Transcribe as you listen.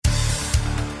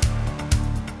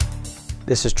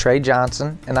This is Trey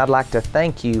Johnson, and I'd like to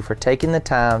thank you for taking the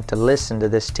time to listen to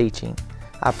this teaching.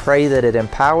 I pray that it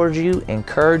empowers you,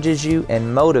 encourages you,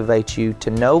 and motivates you to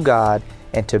know God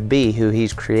and to be who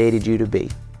He's created you to be.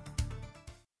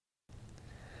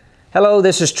 Hello,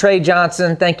 this is Trey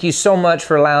Johnson. Thank you so much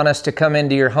for allowing us to come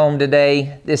into your home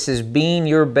today. This is Being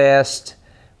Your Best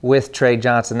with Trey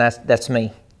Johnson. That's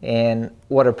me. And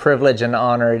what a privilege and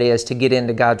honor it is to get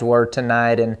into God's Word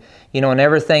tonight. And in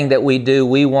everything that we do,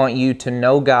 we want you to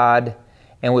know God,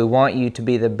 and we want you to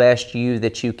be the best you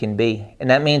that you can be.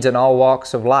 And that means in all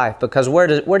walks of life, because where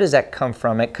does that come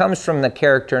from? It comes from the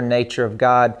character and nature of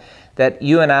God, that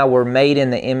you and I were made in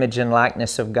the image and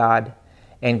likeness of God.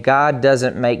 And God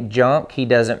doesn't make junk. He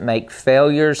doesn't make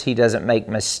failures. He doesn't make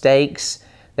mistakes.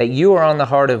 That you are on the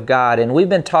heart of God. And we've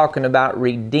been talking about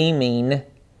redeeming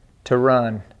to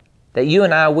run. That you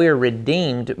and I, we're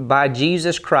redeemed by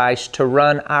Jesus Christ to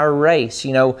run our race.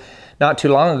 Not too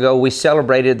long ago, we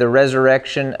celebrated the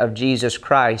resurrection of Jesus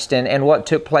Christ and what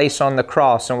took place on the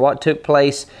cross and what took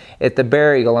place at the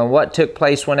burial and what took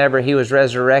place whenever He was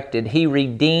resurrected. He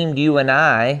redeemed you and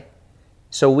I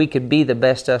so we could be the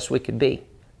best us we could be.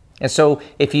 And so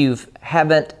if you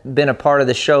haven't been a part of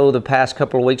the show the past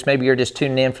couple of weeks, maybe you're just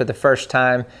tuning in for the first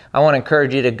time, I want to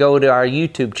encourage you to go to our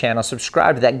YouTube channel,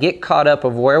 subscribe to that, get caught up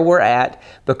of where we're at,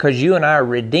 because you and I are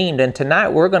redeemed. And tonight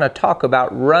we're going to talk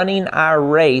about running our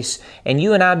race and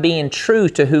you and I being true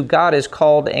to who God has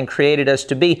called and created us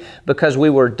to be, because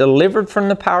we were delivered from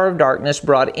the power of darkness,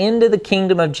 brought into the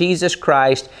kingdom of Jesus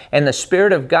Christ, and the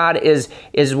Spirit of God is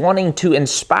wanting to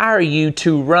inspire you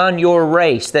to run your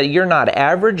race, that you're not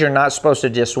average, you're not supposed to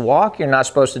just walk. You're not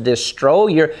supposed to just stroll.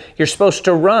 You're supposed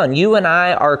to run. You and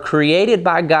I are created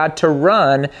by God to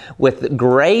run with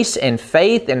grace and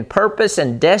faith and purpose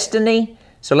and destiny.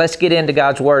 So let's get into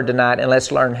God's Word tonight and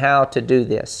let's learn how to do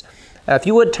this. If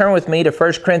you would turn with me to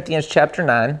 1 Corinthians chapter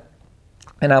 9,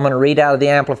 and I'm going to read out of the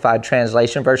Amplified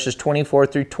Translation, verses 24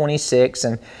 through 26.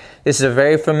 And this is a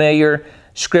very familiar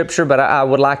scripture, but I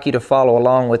would like you to follow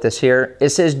along with us here.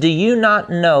 It says, "Do you not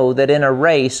know that in a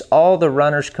race all the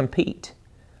runners compete,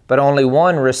 but only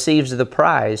one receives the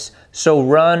prize? So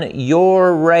run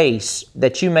your race,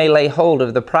 that you may lay hold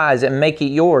of the prize and make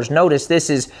it yours." Notice this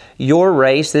is your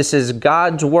race. This is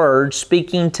God's Word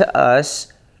speaking to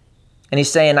us. And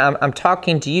He's saying, I'm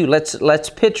talking to you. Let's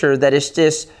picture that it's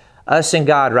just us and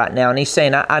God right now. And He's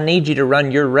saying, I need you to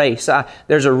run your race.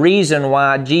 There's a reason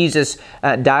why Jesus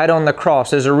died on the cross.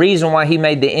 There's a reason why He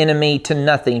made the enemy to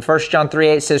nothing. 1 John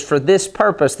 3:8 says, "For this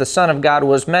purpose the Son of God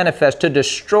was manifest, to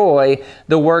destroy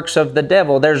the works of the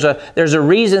devil." There's a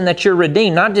reason that you're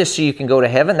redeemed, not just so you can go to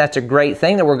heaven. That's a great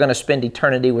thing, that we're going to spend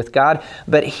eternity with God.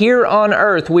 But here on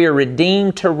earth we are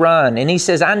redeemed to run. And He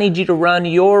says, I need you to run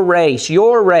your race,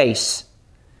 your race.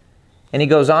 And He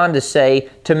goes on to say,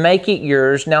 to make it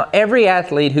yours. Now, every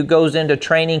athlete who goes into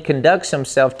training conducts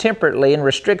himself temperately and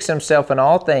restricts himself in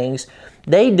all things.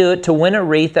 They do it to win a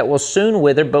wreath that will soon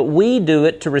wither, but we do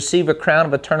it to receive a crown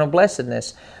of eternal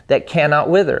blessedness that cannot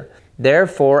wither.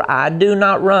 Therefore, I do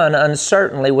not run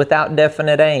uncertainly without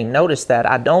definite aim. Notice that.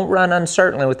 I don't run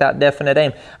uncertainly without definite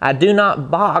aim. I do not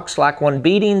box like one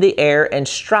beating the air and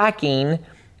striking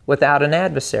without an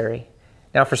adversary.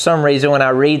 Now, for some reason, when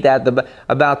I read that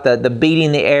about the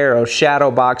beating the air or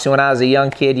shadow boxing, when I was a young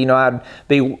kid, I'd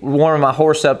be warming my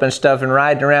horse up and stuff and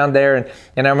riding around there.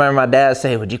 And I remember my dad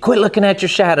saying, "Would you quit looking at your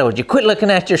shadow? Would you quit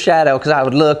looking at your shadow?" Because I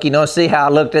would look, see how I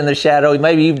looked in the shadow.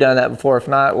 Maybe you've done that before. If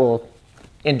not, well,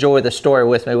 enjoy the story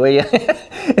with me, will you?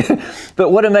 But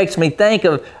what it makes me think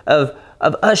of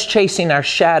us chasing our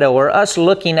shadow, or us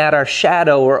looking at our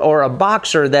shadow, or a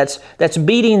boxer that's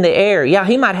beating the air. Yeah,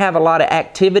 he might have a lot of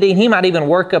activity, and he might even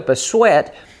work up a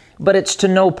sweat, but it's to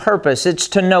no purpose. It's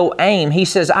to no aim. He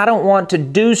says, I don't want to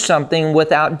do something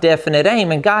without definite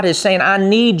aim. And God is saying, I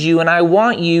need you and I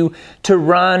want you to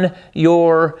run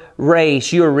your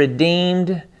race. You're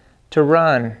redeemed to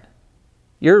run.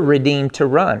 You're redeemed to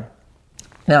run.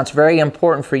 Now, it's very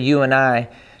important for you and I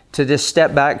to just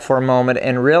step back for a moment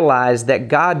and realize that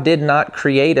God did not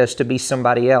create us to be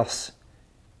somebody else.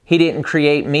 He didn't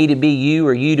create me to be you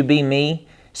or you to be me.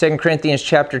 2 Corinthians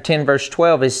chapter 10, verse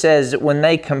 12, it says that when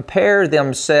they compare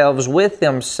themselves with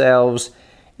themselves,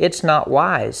 it's not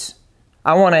wise.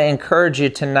 I want to encourage you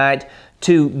tonight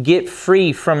to get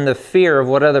free from the fear of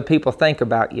what other people think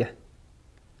about you.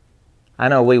 I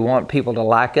know we want people to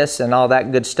like us and all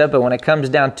that good stuff, but when it comes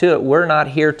down to it, we're not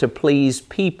here to please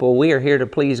people. We are here to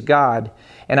please God.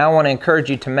 And I want to encourage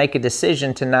you to make a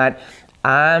decision tonight.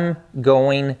 I'm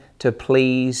going to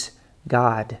please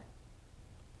God.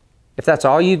 If that's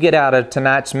all you get out of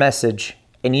tonight's message,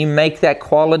 and you make that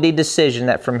quality decision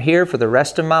that from here for the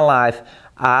rest of my life,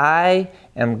 I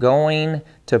am going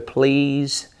to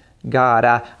please God.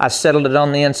 I settled it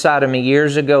on the inside of me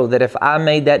years ago that if I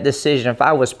made that decision, if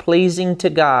I was pleasing to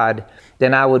God,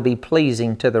 then I would be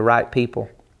pleasing to the right people.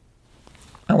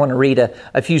 I want to read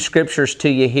a few scriptures to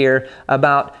you here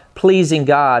about pleasing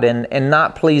God and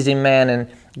not pleasing man. In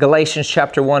Galatians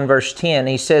chapter 1, verse 10,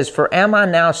 he says, "For am I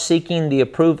now seeking the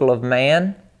approval of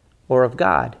man or of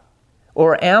God?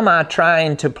 Or am I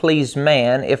trying to please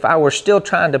man? If I were still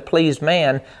trying to please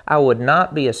man, I would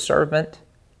not be a servant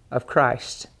of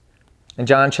Christ." In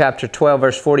John chapter 12,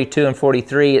 verse 42 and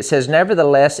 43, it says,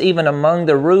 "Nevertheless, even among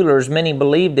the rulers many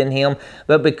believed in him,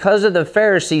 but because of the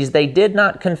Pharisees they did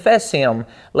not confess him,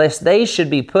 lest they should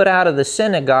be put out of the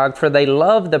synagogue, for they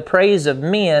loved the praise of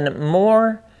men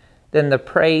more than the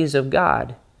praise of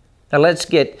God." Now let's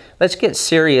get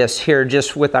serious here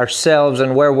just with ourselves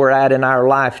and where we're at in our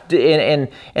life,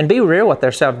 and be real with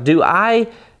ourselves. Do I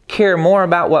care more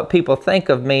about what people think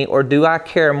of me, or do I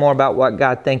care more about what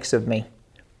God thinks of me?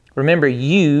 Remember,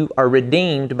 you are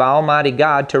redeemed by Almighty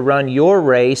God to run your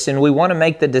race, and we want to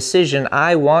make the decision,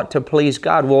 I want to please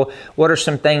God. Well, what are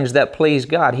some things that please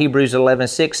God? Hebrews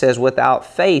 11:6 says, "Without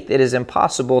faith it is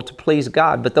impossible to please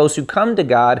God, but those who come to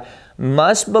God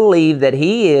must believe that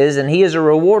He is, and He is a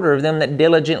rewarder of them that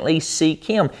diligently seek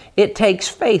Him." It takes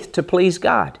faith to please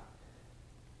God.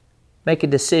 Make a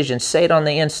decision. Say it on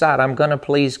the inside. I'm going to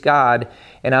please God,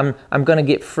 and I'm going to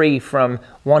get free from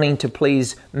wanting to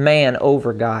please man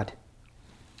over God.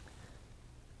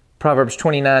 Proverbs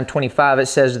 29:25, it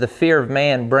says, "The fear of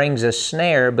man brings a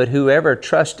snare, but whoever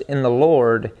trusts in the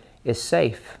Lord is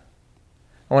safe."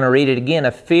 I want to read it again.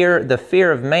 The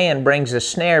fear of man brings a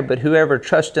snare, but whoever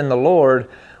trusts in the Lord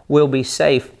will be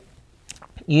safe.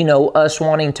 You know, us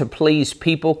wanting to please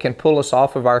people can pull us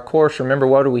off of our course. Remember,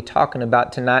 what are we talking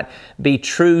about tonight? Be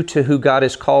true to who God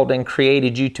has called and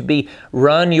created you to be.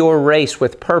 Run your race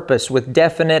with purpose, with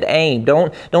definite aim.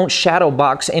 Don't shadow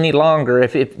box any longer.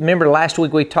 If remember last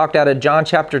week we talked out of John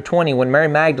chapter 20 when Mary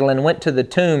Magdalene went to the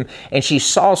tomb and she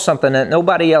saw something that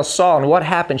nobody else saw. And what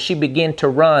happened? She began to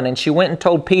run, and she went and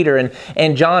told Peter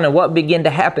and John, and what began to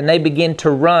happen? They began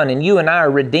to run, and you and I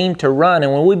are redeemed to run.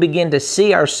 And when we begin to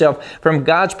see ourselves from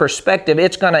God's perspective,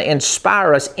 it's going to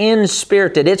inspire us,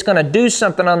 inspirited. It's going to do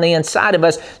something on the inside of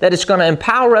us that it's going to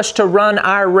empower us to run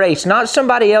our race, not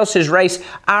somebody else's race,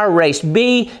 our race.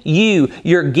 Be you.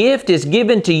 Your gift is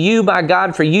given to you by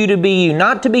God for you to be you,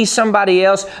 not to be somebody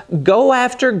else. Go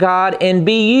after God and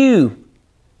be you.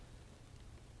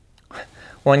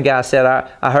 One guy said,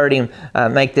 I heard him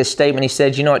make this statement. He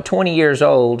said, you know, at 20 years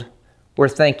old, we're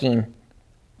thinking,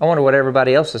 I wonder what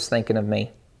everybody else is thinking of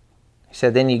me. He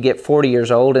said, then you get 40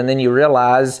 years old and then you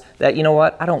realize that, you know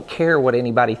what, I don't care what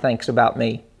anybody thinks about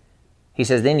me. He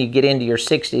says, then you get into your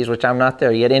 60s, which I'm not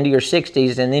there yet, into your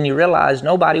 60s, and then you realize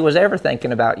nobody was ever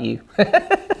thinking about you.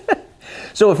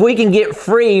 So if we can get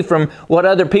free from what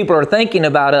other people are thinking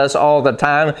about us all the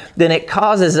time, then it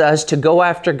causes us to go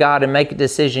after God and make a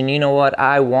decision. You know what?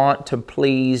 I want to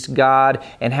please God.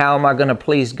 And how am I going to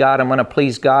please God? I'm going to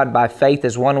please God by faith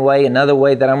is one way. Another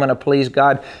way that I'm going to please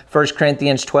God, 1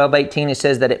 Corinthians 12:18, it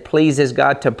says that it pleases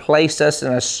God to place us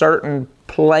in a certain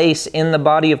place in the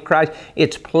body of Christ.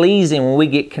 It's pleasing when we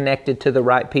get connected to the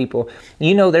right people.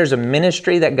 You know there's a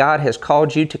ministry that God has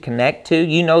called you to connect to.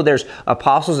 You know there's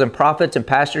apostles and prophets and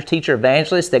pastors, teachers,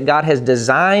 evangelists that God has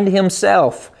designed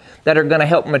Himself that are going to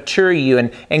help mature you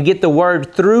and get the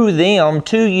word through them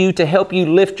to you to help you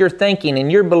lift your thinking and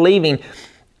your believing.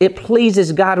 It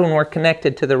pleases God when we're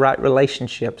connected to the right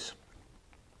relationships.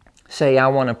 Say, I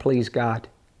want to please God.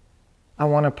 I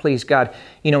want to please God.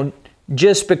 You know,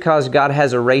 just because God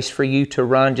has a race for you to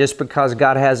run, just because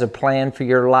God has a plan for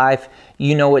your life,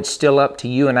 you know it's still up to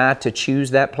you and I to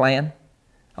choose that plan.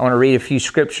 I want to read a few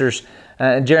scriptures.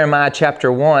 Jeremiah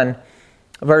chapter 1,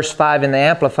 verse 5 in the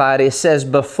Amplified, it says,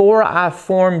 "Before I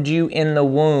formed you in the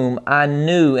womb, I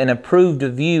knew and approved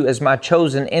of you as my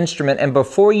chosen instrument. And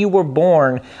before you were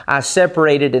born, I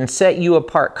separated and set you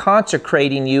apart,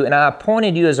 consecrating you, and I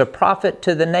appointed you as a prophet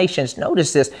to the nations."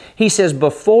 Notice this. He says,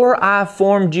 before I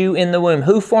formed you in the womb.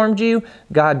 Who formed you?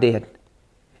 God did.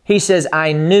 He says,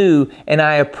 I knew and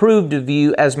I approved of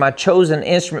you as my chosen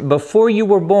instrument. Before you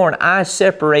were born, I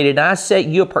separated, I set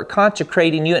you apart,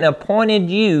 consecrating you and appointed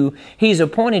you. He's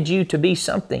appointed you to be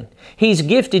something. He's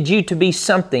gifted you to be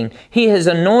something. He has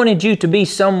anointed you to be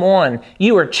someone.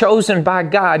 You are chosen by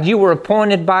God. You were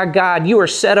appointed by God. You were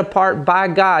set apart by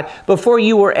God. Before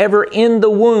you were ever in the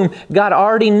womb, God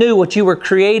already knew what you were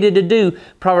created to do.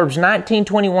 Proverbs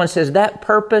 19:21 says that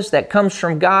purpose that comes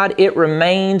from God, it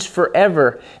remains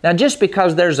forever. Now, just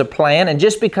because there's a plan and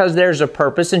just because there's a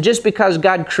purpose and just because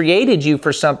God created you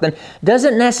for something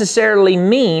doesn't necessarily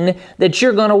mean that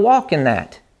you're going to walk in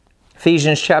that.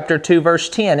 Ephesians chapter 2, verse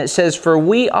 10, it says, "For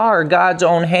we are God's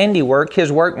own handiwork,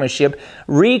 His workmanship,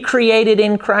 recreated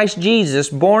in Christ Jesus,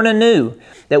 born anew,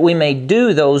 that we may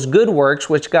do those good works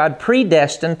which God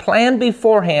predestined, planned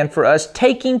beforehand for us,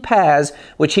 taking paths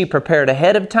which He prepared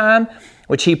ahead of time,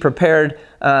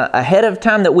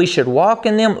 that we should walk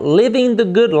in them, living the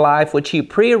good life which He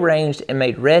prearranged and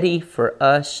made ready for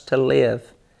us to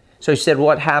live." So he said,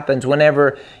 what happens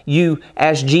whenever you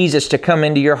ask Jesus to come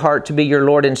into your heart to be your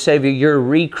Lord and Savior? You're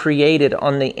recreated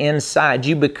on the inside.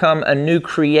 You become a new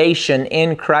creation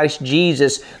in Christ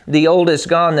Jesus. The old is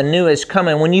gone, the new is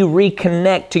coming. When you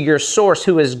reconnect to your source,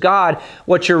 who is God,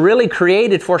 what you're really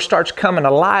created for starts coming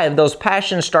alive. Those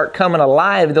passions start coming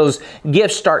alive. Those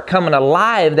gifts start coming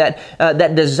alive.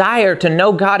 That desire to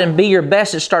know God and be your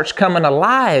best, it starts coming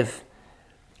alive.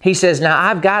 He says, now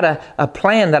I've got a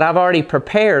plan that I've already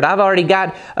prepared. I've already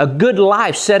got a good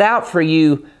life set out for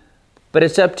you, but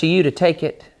it's up to you to take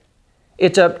it.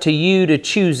 It's up to you to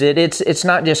choose it. It's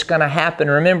not just going to happen.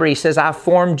 Remember, He says, I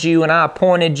formed you and I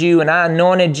appointed you and I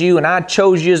anointed you and I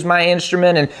chose you as my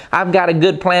instrument and I've got a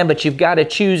good plan, but you've got to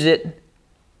choose it.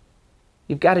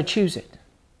 You've got to choose it.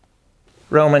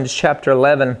 Romans chapter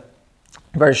 11.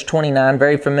 Verse 29,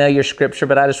 very familiar scripture,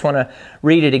 but I just want to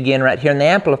read it again right here. In the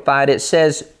Amplified, it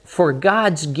says, "For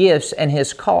God's gifts and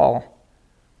His call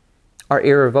are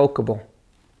irrevocable.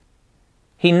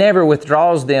 He never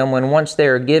withdraws them when once they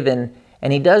are given,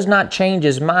 and He does not change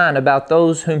His mind about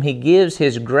those whom He gives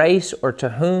His grace or to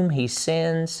whom He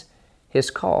sends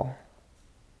His call."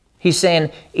 He's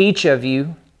saying each of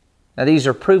you, now these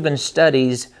are proven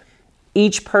studies,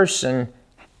 each person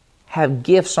have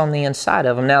gifts on the inside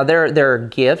of them. Now, there are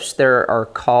gifts, there are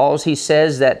calls. He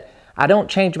says that I don't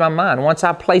change my mind. Once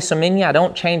I place them in you, I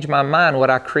don't change my mind what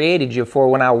I created you for.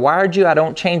 When I wired you, I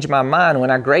don't change my mind. When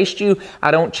I graced you,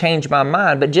 I don't change my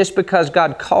mind. But just because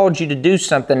God called you to do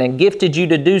something and gifted you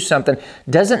to do something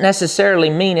doesn't necessarily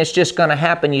mean it's just going to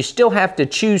happen. You still have to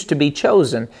choose to be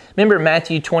chosen. Remember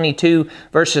Matthew 22,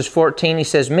 verses 14, He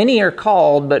says, "Many are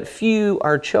called, but few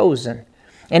are chosen."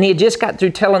 And he had just got through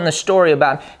telling the story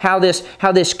about how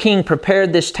this king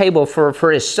prepared this table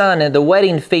for his son at the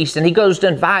wedding feast. And he goes to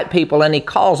invite people and he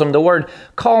calls them. The word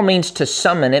call means to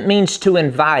summon. It means to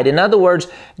invite. In other words,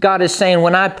 God is saying,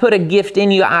 when I put a gift in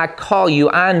you, I call you,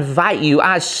 I invite you,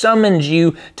 I summoned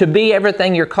you to be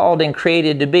everything you're called and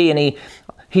created to be. And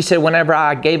he said, whenever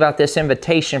I gave out this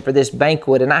invitation for this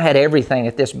banquet, and I had everything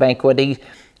at this banquet,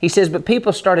 he says, but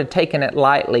people started taking it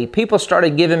lightly. People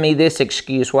started giving me this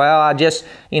excuse. Well, I just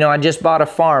bought a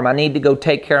farm. I need to go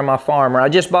take care of my farm. Or I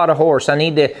just bought a horse.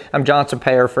 I'm Johnson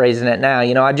paraphrasing it now.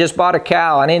 I just bought a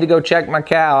cow. I need to go check my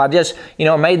cow. I just,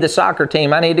 made the soccer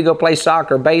team. I need to go play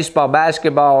soccer, baseball,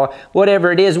 basketball,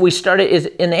 whatever it is.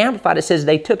 In the Amplified, it says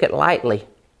they took it lightly.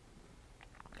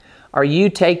 Are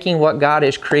you taking what God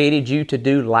has created you to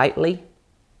do lightly?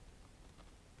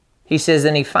 He says,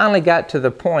 and he finally got to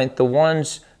the point, the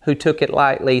ones who took it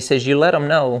lightly, he says, you let them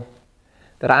know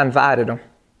that I invited them.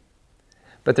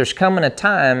 But there's coming a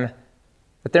time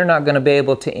that they're not going to be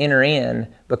able to enter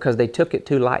in because they took it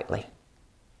too lightly.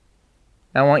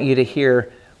 I want you to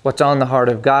hear what's on the heart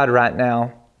of God right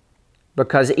now,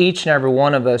 because each and every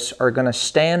one of us are going to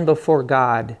stand before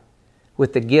God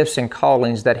with the gifts and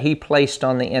callings that He placed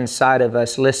on the inside of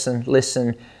us.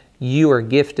 Listen. You are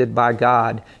gifted by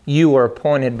God. You are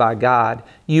appointed by God.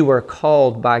 You are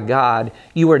called by God.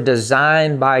 You are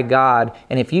designed by God.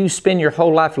 And if you spend your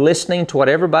whole life listening to what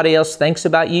everybody else thinks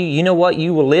about you, you know what?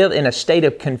 You will live in a state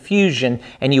of confusion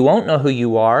and you won't know who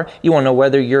you are. You won't know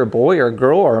whether you're a boy or a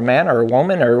girl or a man or a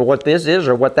woman or what this is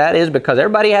or what that is, because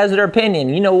everybody has their opinion.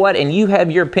 You know what? And you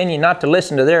have your opinion not to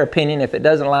listen to their opinion if it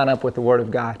doesn't line up with the Word of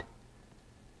God.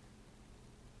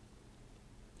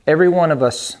 Every one of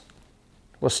us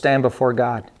will stand before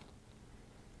God.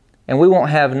 And we won't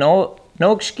have no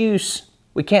excuse.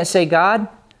 We can't say, God,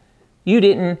 you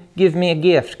didn't give me a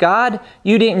gift. God,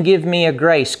 you didn't give me a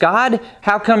grace. God,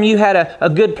 how come you had a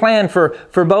good plan for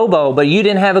Bobo, but you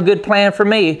didn't have a good plan for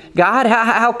me? God,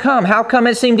 how come? How come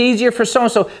it seemed easier for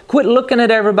so-and-so? Quit looking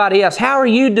at everybody else. How are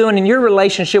you doing in your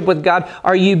relationship with God?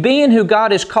 Are you being who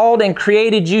God has called and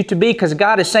created you to be? Because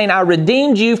God is saying, I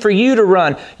redeemed you for you to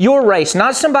run your race,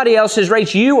 not somebody else's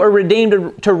race. You are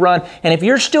redeemed to run. And if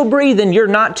you're still breathing, you're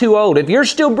not too old. If you're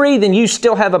still breathing, you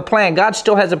still have a plan. God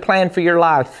still has a plan for your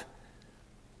life.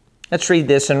 Let's read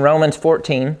this in Romans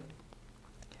 14.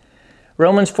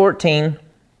 Romans 14,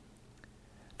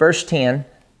 verse 10.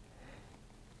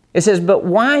 It says, but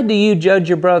why do you judge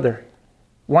your brother?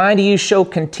 Why do you show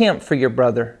contempt for your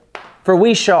brother? For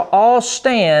we shall all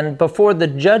stand before the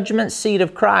judgment seat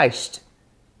of Christ.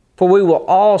 For we will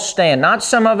all stand, not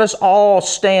some of us, all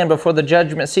stand before the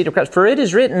judgment seat of Christ. For it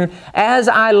is written, as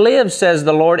I live, says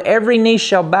the Lord, every knee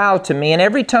shall bow to me, and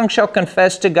every tongue shall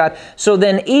confess to God. So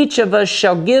then each of us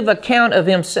shall give account of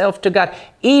himself to God.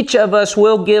 Each of us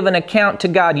will give an account to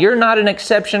God. You're not an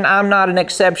exception. I'm not an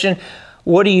exception.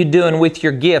 What are you doing with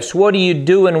your gifts? What are you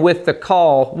doing with the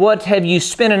call? What have you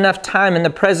spent enough time in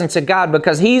the presence of God?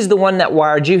 Because He's the one that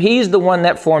wired you. He's the one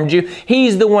that formed you.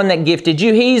 He's the one that gifted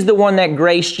you. He's the one that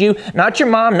graced you. Not your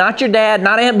mom, not your dad,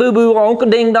 not Aunt Boo Boo or Uncle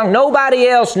Ding Dong. Nobody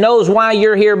else knows why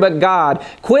you're here but God.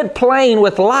 Quit playing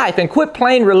with life and quit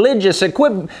playing religious and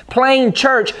quit playing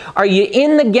church. Are you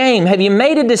in the game? Have you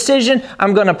made a decision?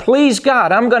 I'm going to please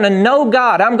God. I'm going to know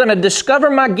God. I'm going to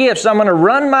discover my gifts. I'm going to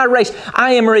run my race.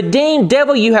 I am redeemed.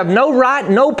 Devil, you have no right,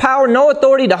 no power, no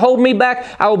authority to hold me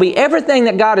back. I will be everything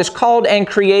that God has called and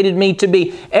created me to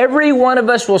be. Every one of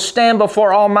us will stand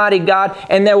before Almighty God,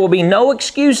 and there will be no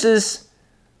excuses.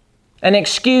 An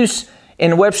excuse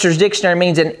in Webster's dictionary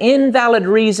means an invalid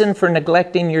reason for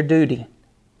neglecting your duty.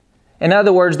 In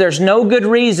other words, there's no good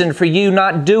reason for you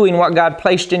not doing what God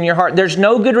placed in your heart. There's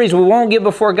no good reason. We won't get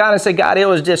before God and say, God, it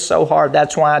was just so hard.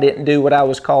 That's why I didn't do what I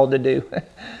was called to do.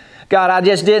 God, I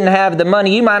just didn't have the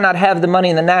money. You might not have the money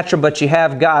in the natural, but you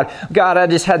have God. God, I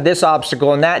just had this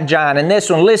obstacle and that giant and this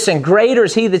one. Listen, greater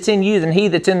is He that's in you than he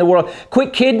that's in the world.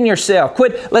 Quit kidding yourself.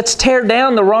 Let's tear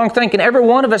down the wrong thinking. Every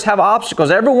one of us have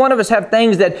obstacles. Every one of us have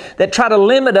things that try to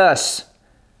limit us.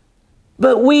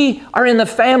 But we are in the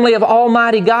family of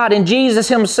Almighty God, and Jesus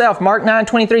Himself, Mark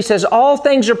 9:23 says, all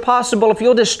things are possible if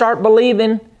you'll just start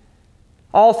believing.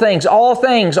 All things, all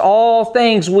things, all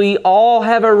things. We all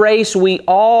have a race. We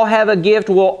all have a gift.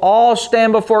 We'll all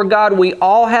stand before God. We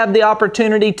all have the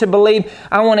opportunity to believe.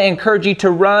 I want to encourage you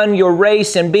to run your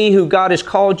race and be who God has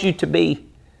called you to be.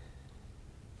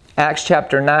 Acts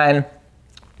chapter 9,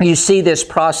 you see this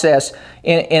process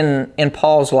in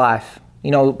Paul's life. You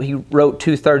know, he wrote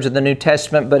 2/3 of the New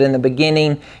Testament, but in the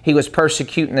beginning, he was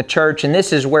persecuting the church. And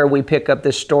this is where we pick up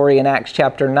this story in Acts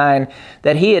chapter 9,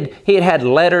 that he had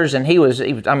letters, and he was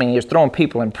throwing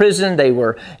people in prison.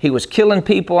 He was killing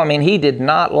people. I mean, he did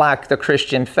not like the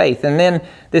Christian faith. And then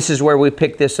this is where we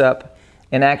pick this up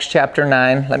in Acts chapter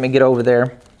 9. Let me get over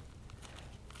there.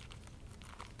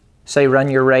 Say, run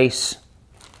your race.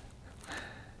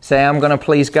 Say, I'm going to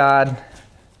please God.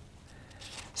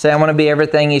 Say, I want to be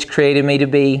everything He's created me to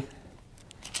be.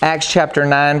 Acts chapter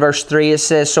 9, verse 3, it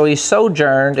says, so he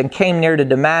sojourned and came near to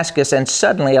Damascus, and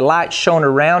suddenly a light shone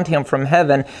around him from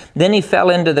heaven. Then he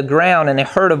fell into the ground, and he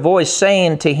heard a voice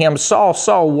saying to him, Saul,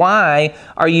 Saul, why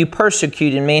are you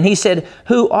persecuting me? And he said,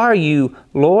 who are you,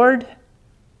 Lord?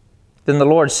 Then the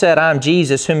Lord said, I'm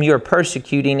Jesus, whom you are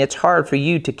persecuting. It's hard for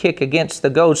you to kick against the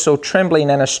goads. So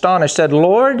trembling and astonished said,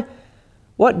 Lord,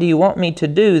 what do you want me to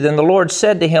do? Then the Lord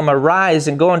said to him, arise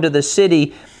and go into the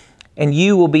city, and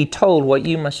you will be told what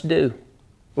you must do.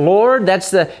 Lord,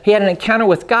 he had an encounter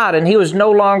with God, and he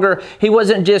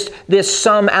wasn't just this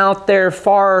some out there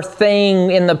far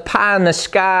thing in the pie in the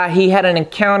sky. He had an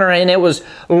encounter, and it was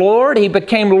Lord. He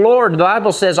became Lord. The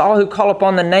Bible says, all who call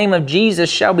upon the name of Jesus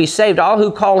shall be saved. All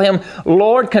who call Him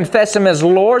Lord, confess Him as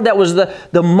Lord. That was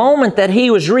the moment that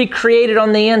he was recreated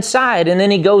on the inside. And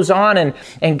then he goes on,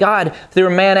 and God, through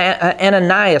a man,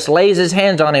 Ananias, lays His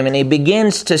hands on him, and he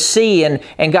begins to see,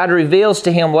 and God reveals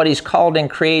to him what he's called and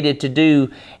created to do.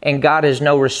 And God is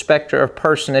no respecter of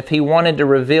person. If He wanted to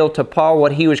reveal to Paul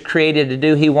what he was created to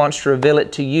do, He wants to reveal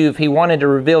it to you. If He wanted to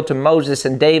reveal to Moses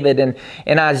and David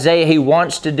and Isaiah, He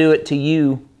wants to do it to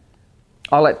you.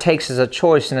 All it takes is a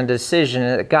choice and a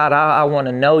decision. God, I want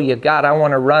to know You. God, I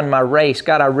want to run my race.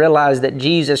 God, I realize that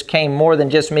Jesus came more than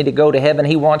just me to go to heaven.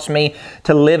 He wants me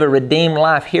to live a redeemed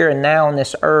life here and now on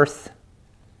this earth.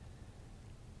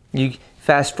 You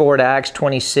fast forward to Acts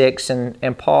 26,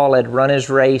 and Paul had run his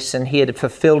race, and he had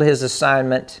fulfilled his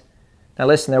assignment. Now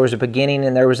listen, there was a beginning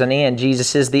and there was an end.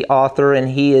 Jesus is the author, and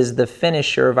He is the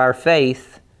finisher of our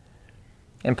faith.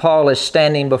 And Paul is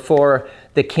standing before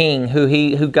the king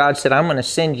who God said, I'm going to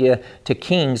send you to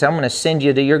kings. I'm going to send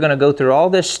you you're going to go through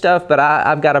all this stuff, but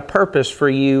I've got a purpose for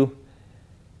you.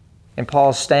 And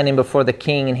Paul's standing before the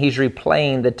king, and he's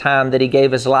replaying the time that he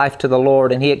gave his life to the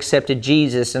Lord, and he accepted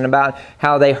Jesus, and about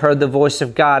how they heard the voice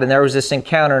of God, and there was this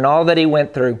encounter and all that he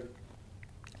went through.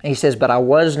 And he says, but I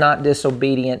was not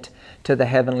disobedient to the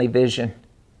heavenly vision.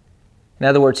 In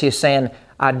other words, he's saying,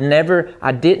 I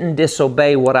didn't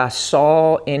disobey what I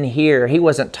saw and hear. He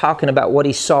wasn't talking about what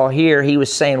he saw here. He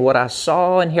was saying what I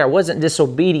saw and hear. I wasn't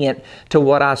disobedient to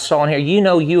what I saw and hear. You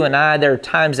know, you and I, there are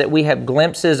times that we have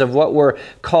glimpses of what we're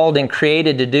called and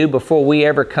created to do before we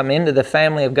ever come into the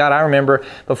family of God. I remember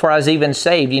before I was even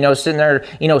saved, you know, sitting there,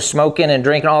 you know, smoking and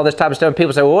drinking, all this type of stuff.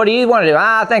 People say, well, what do you want to do?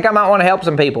 I think I might want to help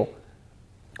some people.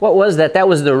 What was that? That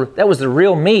was the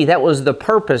real me. That was the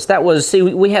purpose. That was, see,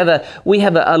 we have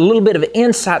a little bit of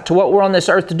insight to what we're on this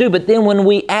earth to do. But then when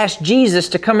we ask Jesus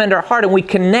to come into our heart and we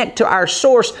connect to our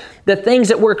source, the things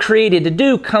that we're created to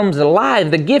do comes alive.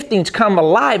 The giftings come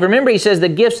alive. Remember, he says the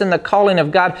gifts and the calling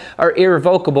of God are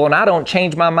irrevocable. And I don't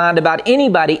change my mind about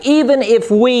anybody, even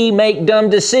if we make dumb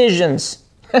decisions.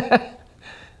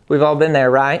 We've all been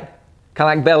there, right? Kind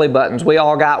of like belly buttons. We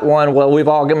all got one. Well, we've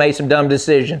all made some dumb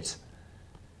decisions.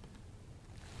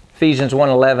 Ephesians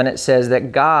 1:11, it says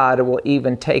that God will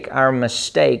even take our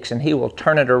mistakes and He will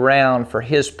turn it around for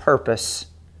His purpose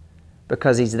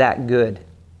because He's that good.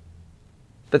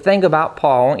 But think about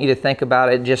Paul. I want you to think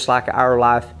about it just like our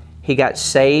life. He got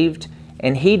saved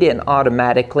and he didn't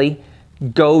automatically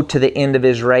go to the end of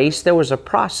his race. There was a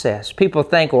process. People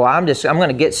think, well, I'm going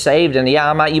to get saved, and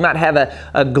yeah, you might have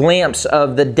a glimpse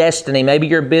of the destiny. Maybe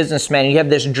you're a businessman and you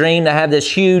have this dream to have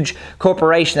this huge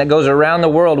corporation that goes around the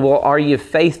world. Well, are you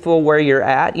faithful where you're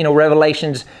at? You know,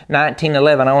 Revelations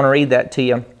 19:11, I want to read that to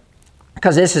you,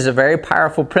 because this is a very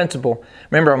powerful principle.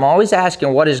 Remember, I'm always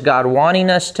asking, what is God wanting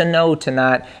us to know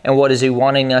tonight, and what is He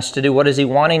wanting us to do? What is He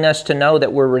wanting us to know?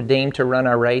 That we're redeemed to run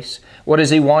our race. What is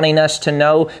He wanting us to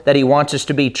know? That He wants us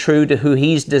to be true to who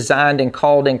He's designed and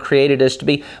called and created us to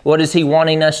be. What is He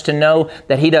wanting us to know?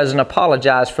 That He doesn't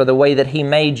apologize for the way that He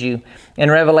made you.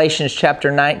 In Revelations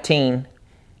chapter 19,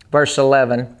 verse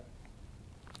 11,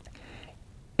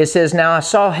 it says, "Now I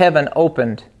saw heaven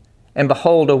opened, and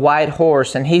behold, a white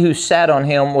horse, and He who sat on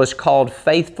him was called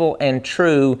Faithful and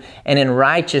True, and in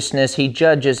righteousness He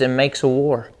judges and makes a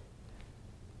war."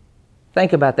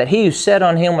 Think about that. He who sat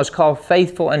on him was called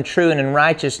Faithful and True, and in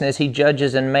righteousness He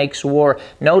judges and makes war.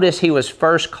 Notice He was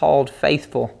first called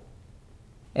faithful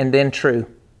and then true.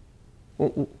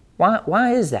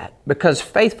 Why is that? Because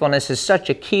faithfulness is such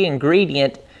a key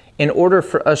ingredient in order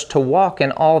for us to walk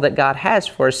in all that God has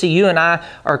for us. See, you and I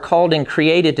are called and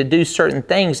created to do certain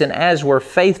things, and as we're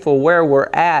faithful where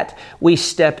we're at, we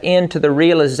step into the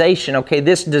realization, okay,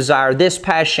 this desire, this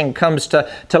passion comes to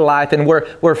life, and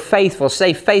we're faithful.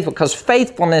 Say faithful, because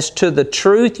faithfulness to the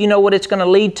truth, you know what it's going to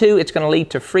lead to? It's going to lead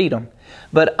to freedom.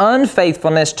 But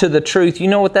unfaithfulness to the truth, you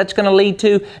know what that's going to lead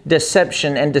to?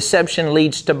 Deception, and deception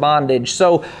leads to bondage.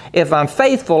 So if I'm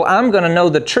faithful, I'm going to know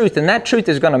the truth, and that truth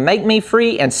is going to make me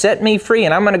free and set me free,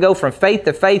 and I'm going to go from faith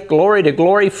to faith, glory to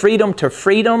glory, freedom to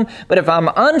freedom. But if I'm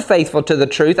unfaithful to the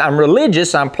truth, I'm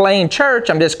religious, I'm playing church,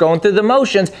 I'm just going through the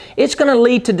motions, it's going to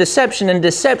lead to deception, and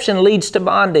deception leads to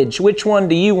bondage. Which one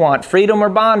do you want, freedom or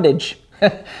bondage?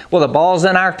 Well, the ball's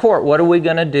in our court. What are we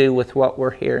going to do with what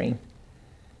we're hearing?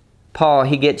 Paul,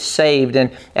 he gets saved,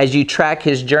 and as you track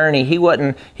his journey, he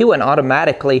wasn't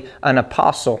automatically an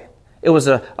apostle. It was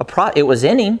it was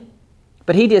in him,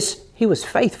 but he was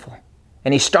faithful.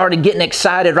 And he started getting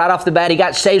excited right off the bat. He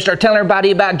got saved, started telling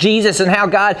everybody about Jesus and how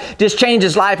God just changed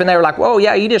his life. And they were like, "Whoa,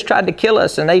 yeah, you just tried to kill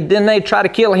us." And then they try to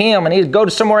kill him, and he'd go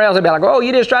to somewhere else. They'd be like, "Oh,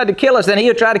 you just tried to kill us." Then he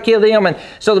would try to kill them. And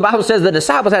so the Bible says the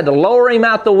disciples had to lower him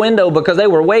out the window because they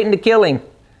were waiting to kill him.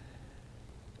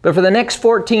 But for the next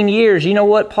 14 years, you know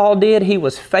what Paul did? He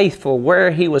was faithful where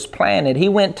he was planted. He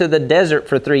went to the desert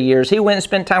for 3 years. He went and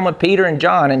spent time with Peter and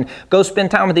John and go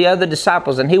spend time with the other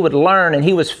disciples, and he would learn, and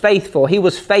he was faithful. He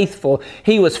was faithful.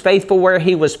 He was faithful where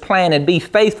he was planted. Be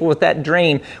faithful with that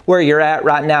dream where you're at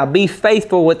right now. Be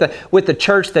faithful with the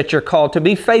church that you're called to.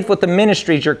 Be faithful with the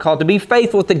ministries you're called to. Be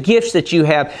faithful with the gifts that you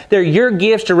have. They're your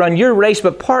gifts to run your race,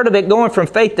 but part of it going from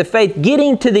faith to faith,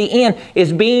 getting to the end,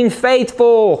 is being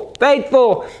faithful.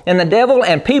 Faithful. And the devil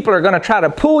and people are going to try to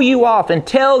pull you off and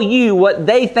tell you what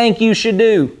they think you should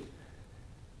do.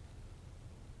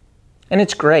 And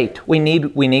it's great. We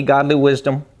need godly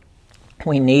wisdom.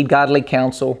 We need godly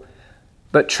counsel.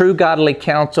 But true godly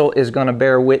counsel is going to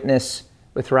bear witness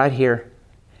with right here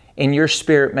in your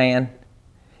spirit, man.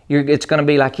 It's going to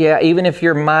be like, yeah, even if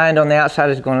your mind on the outside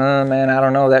is going, "Oh man, I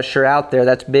don't know, that's sure out there,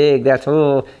 that's big, that's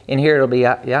in here it'll be,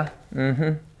 yeah,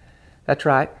 that's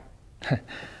right."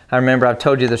 I remember I've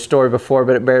told you the story before,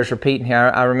 but it bears repeating here.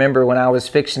 I remember when I was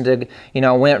fixing to,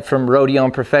 I went from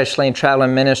rodeoing professionally and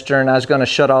traveling minister, and I was going to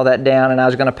shut all that down, and I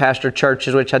was going to pastor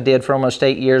churches, which I did for almost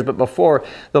 8 years. But before,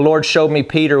 the Lord showed me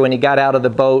Peter when he got out of the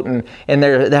boat, and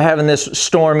they're having this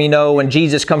storm, and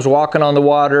Jesus comes walking on the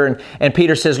water, and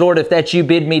Peter says, Lord, if that's you,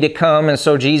 bid me to come. And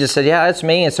so Jesus said, yeah, that's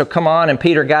me. And so come on. And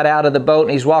Peter got out of the boat,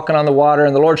 and he's walking on the water,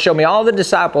 and the Lord showed me all the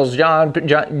disciples, John,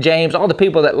 James, all the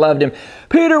people that loved him.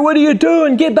 Peter, what are you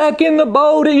doing? Get back in the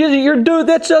boat.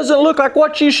 That doesn't look like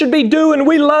what you should be doing.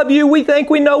 We love you. We think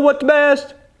we know what's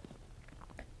best.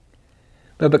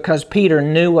 But because Peter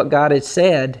knew what God had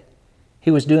said,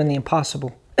 he was doing the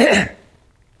impossible.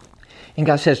 And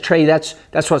God says, Trey, that's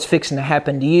what's fixing to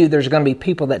happen to you. There's going to be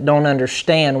people that don't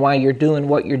understand why you're doing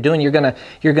what you're doing. You're going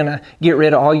to get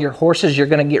rid of all your horses. You're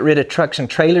going to get rid of trucks and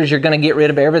trailers. You're going to get rid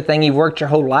of everything you've worked your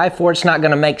whole life for. It's not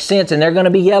going to make sense. And they're going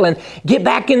to be yelling, get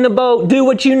back in the boat. Do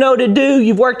what you know to do.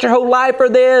 You've worked your whole life for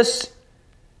this.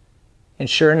 And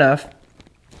sure enough,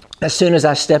 as soon as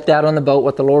I stepped out on the boat,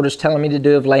 what the Lord was telling me to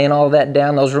do of laying all that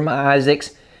down, those were my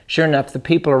Isaacs. Sure enough, the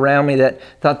people around me that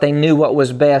thought they knew what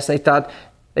was best,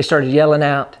 they started yelling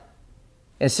out.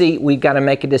 And see, we've got to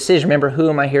make a decision. Remember, who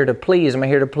am I here to please? Am I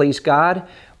here to please God,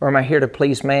 or am I here to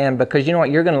please man? Because you know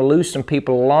what? You're going to lose some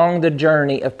people along the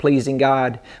journey of pleasing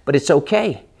God, but it's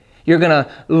okay. You're going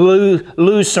to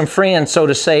lose some friends, so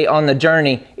to say, on the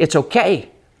journey. It's okay.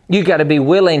 You've got to be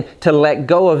willing to let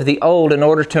go of the old in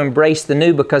order to embrace the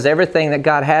new, because everything that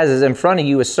God has is in front of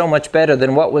you is so much better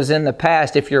than what was in the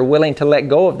past if you're willing to let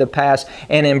go of the past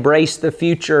and embrace the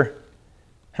future.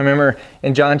 I remember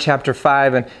in John chapter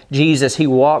 5, and Jesus, he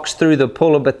walks through the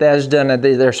pool of Bethesda, and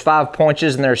there's 5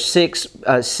 porches, and there's 6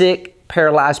 sick,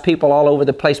 paralyzed people all over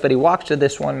the place. But he walks to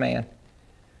this one man,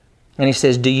 and he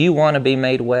says, do you want to be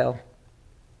made well?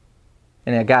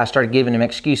 And the guy started giving him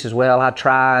excuses. Well, I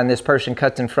try, and this person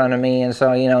cuts in front of me. And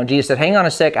so, Jesus said, hang on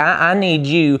a sec. I need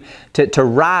you to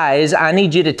rise. I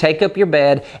need you to take up your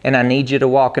bed, and I need you to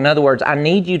walk. In other words, I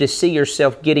need you to see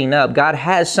yourself getting up. God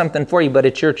has something for you, but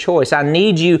it's your choice. I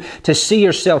need you to see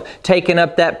yourself taking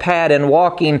up that pad and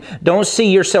walking. Don't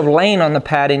see yourself laying on the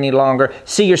pad any longer.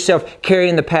 See yourself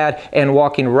carrying the pad and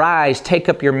walking. Rise, take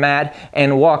up your mat,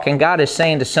 and walk. And God is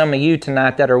saying to some of you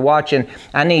tonight that are watching,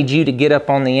 I need you to get up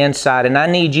on the inside. And I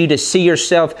need you to see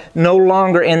yourself no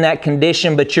longer in that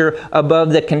condition, but you're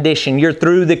above the condition. You're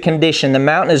through the condition. The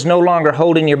mountain is no longer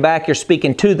holding your back. You're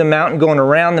speaking to the mountain, going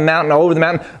around the mountain, over the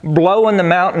mountain, blowing the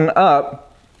mountain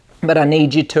up. But I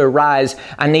need you to arise.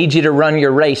 I need you to run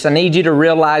your race. I need you to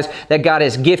realize that God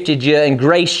has gifted you and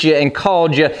graced you and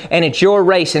called you, and it's your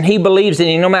race, and He believes in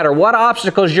you. No matter what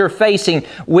obstacles you're facing,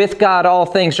 with God all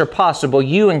things are possible.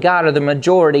 You and God are the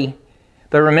majority.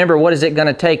 But remember, what is it going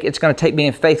to take? It's going to take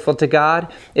being faithful to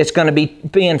God. It's going to be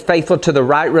being faithful to the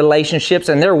right relationships.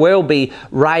 And there will be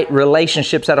right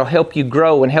relationships that'll help you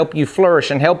grow and help you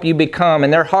flourish and help you become.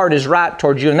 And their heart is right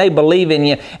towards you, and they believe in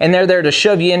you. And they're there to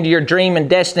shove you into your dream and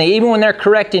destiny. Even when they're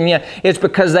correcting you, it's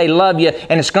because they love you.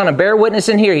 And it's going to bear witness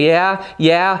in here.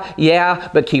 Yeah.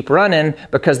 But keep running,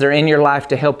 because they're in your life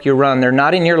to help you run. They're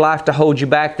not in your life to hold you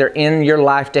back. They're in your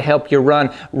life to help you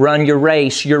run. Run your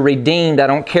race. You're redeemed. I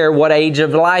don't care what age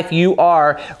of life you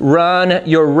are. Run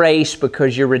your race,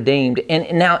 because you're redeemed.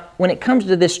 And now, when it comes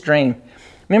to this dream,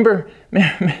 remember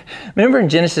in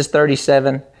Genesis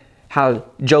 37 how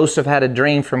Joseph had a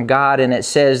dream from God, and it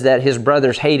says that his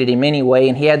brothers hated him anyway,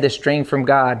 and he had this dream from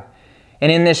God.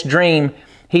 And in this dream,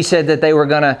 he said that they were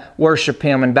going to worship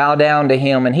him and bow down to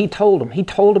him. And he told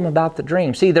them about the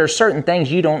dream. See, there's certain things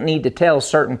you don't need to tell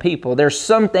certain people. There's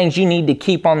some things you need to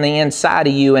keep on the inside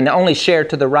of you and only share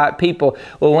to the right people.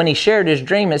 Well, when he shared his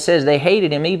dream, it says they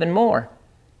hated him even more.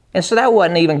 And so that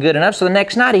wasn't even good enough. So the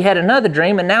next night he had another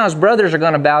dream, and now his brothers are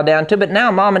going to bow down to him, but now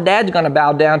mom and dad's going to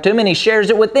bow down to him, and he shares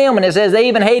it with them, and it says they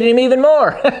even hated him even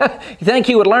more. You think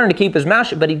he would learn to keep his mouth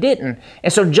shut, but he didn't.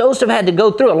 And so Joseph had to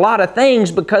go through a lot of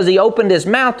things because he opened his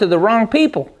mouth to the wrong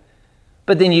people.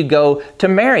 But then you go to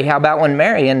Mary. How about when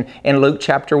Mary in Luke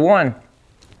chapter 1?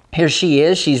 Here she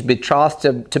is. She's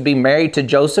betrothed to be married to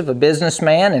Joseph, a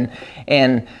businessman,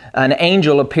 and an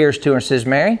angel appears to her and says,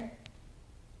 Mary,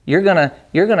 you're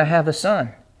gonna have a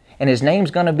son, and his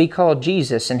name's gonna be called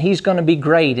Jesus, and he's gonna be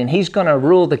great, and he's gonna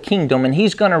rule the kingdom, and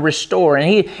he's gonna restore.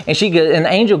 And the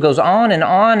angel goes on and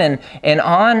on and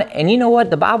on. And you know what?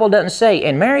 The Bible doesn't say.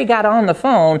 And Mary got on the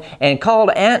phone and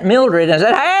called Aunt Mildred and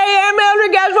said, "Hey, Aunt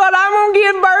Mildred, guess what? I'm gonna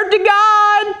give birth to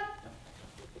God."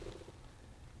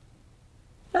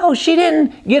 No, she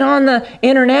didn't get on the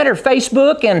internet or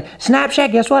Facebook and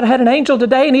Snapchat. Guess what? I had an angel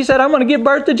today, and he said, I'm going to give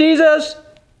birth to Jesus.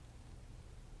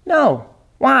 No,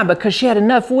 Why? Because she had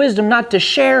enough wisdom not to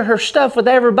share her stuff with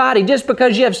everybody. Just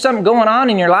because you have something going on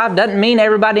in your life doesn't mean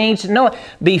everybody needs to know it.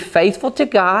 Be faithful to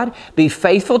God. Be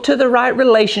faithful to the right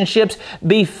relationships.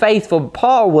 Be faithful.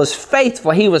 Paul was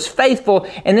faithful. He was faithful.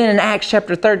 And then in Acts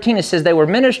chapter 13, it says they were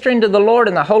ministering to the Lord,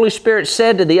 and the Holy Spirit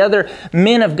said to the other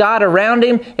men of God around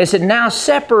him, it said, now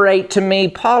separate to me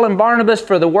Paul and Barnabas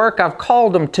for the work I've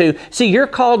called them to. See, you're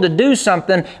called to do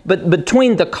something, but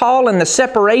between the call and the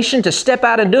separation to step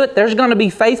out and do it, there's going to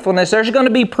be faithfulness. There's going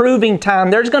to be proving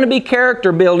time. There's going to be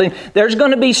character building. There's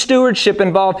going to be stewardship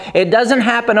involved. It doesn't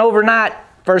happen overnight.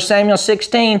 1 Samuel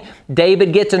 16,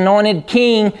 David gets anointed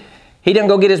king. He didn't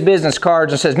go get his business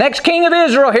cards and says, next king of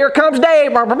Israel, here comes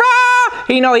Dave.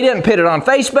 He didn't put it on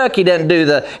Facebook. He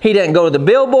didn't go to the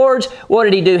billboards. What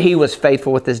did he do? He was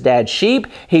faithful with his dad's sheep.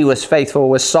 He was faithful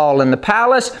with Saul in the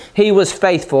palace. He was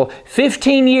faithful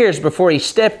 15 years before he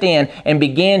stepped in and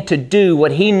began to do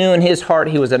what he knew in his heart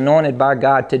he was anointed by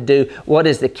God to do. What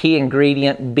is the key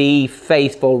ingredient? Be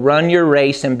faithful. Run your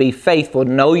race and be faithful.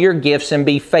 Know your gifts and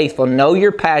be faithful. Know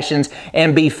your passions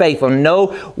and be faithful.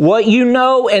 Know what you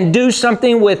know and do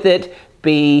something with it.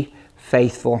 Be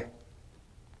faithful.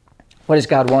 What is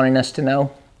God wanting us to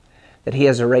know? That He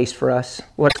has a race for us.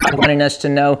 What is God wanting us to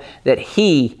know? That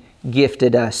He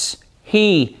gifted us.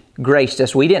 He graced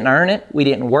us. We didn't earn it. We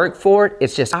didn't work for it.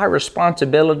 It's just our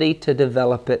responsibility to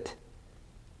develop it.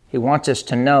 He wants us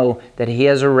to know that He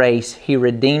has a race. He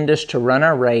redeemed us to run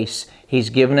our race. He's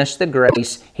given us the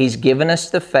grace. He's given us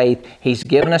the faith. He's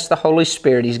given us the Holy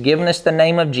Spirit. He's given us the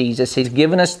name of Jesus. He's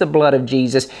given us the blood of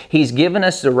Jesus. He's given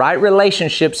us the right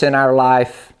relationships in our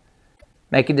life.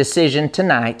 Make a decision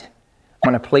tonight.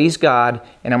 I'm going to please God,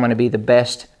 and I'm going to be the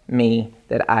best me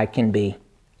that I can be.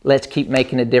 Let's keep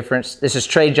making a difference. This is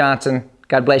Trey Johnson.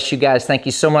 God bless you guys. Thank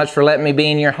you so much for letting me be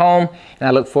in your home, and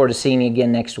I look forward to seeing you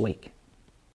again next week.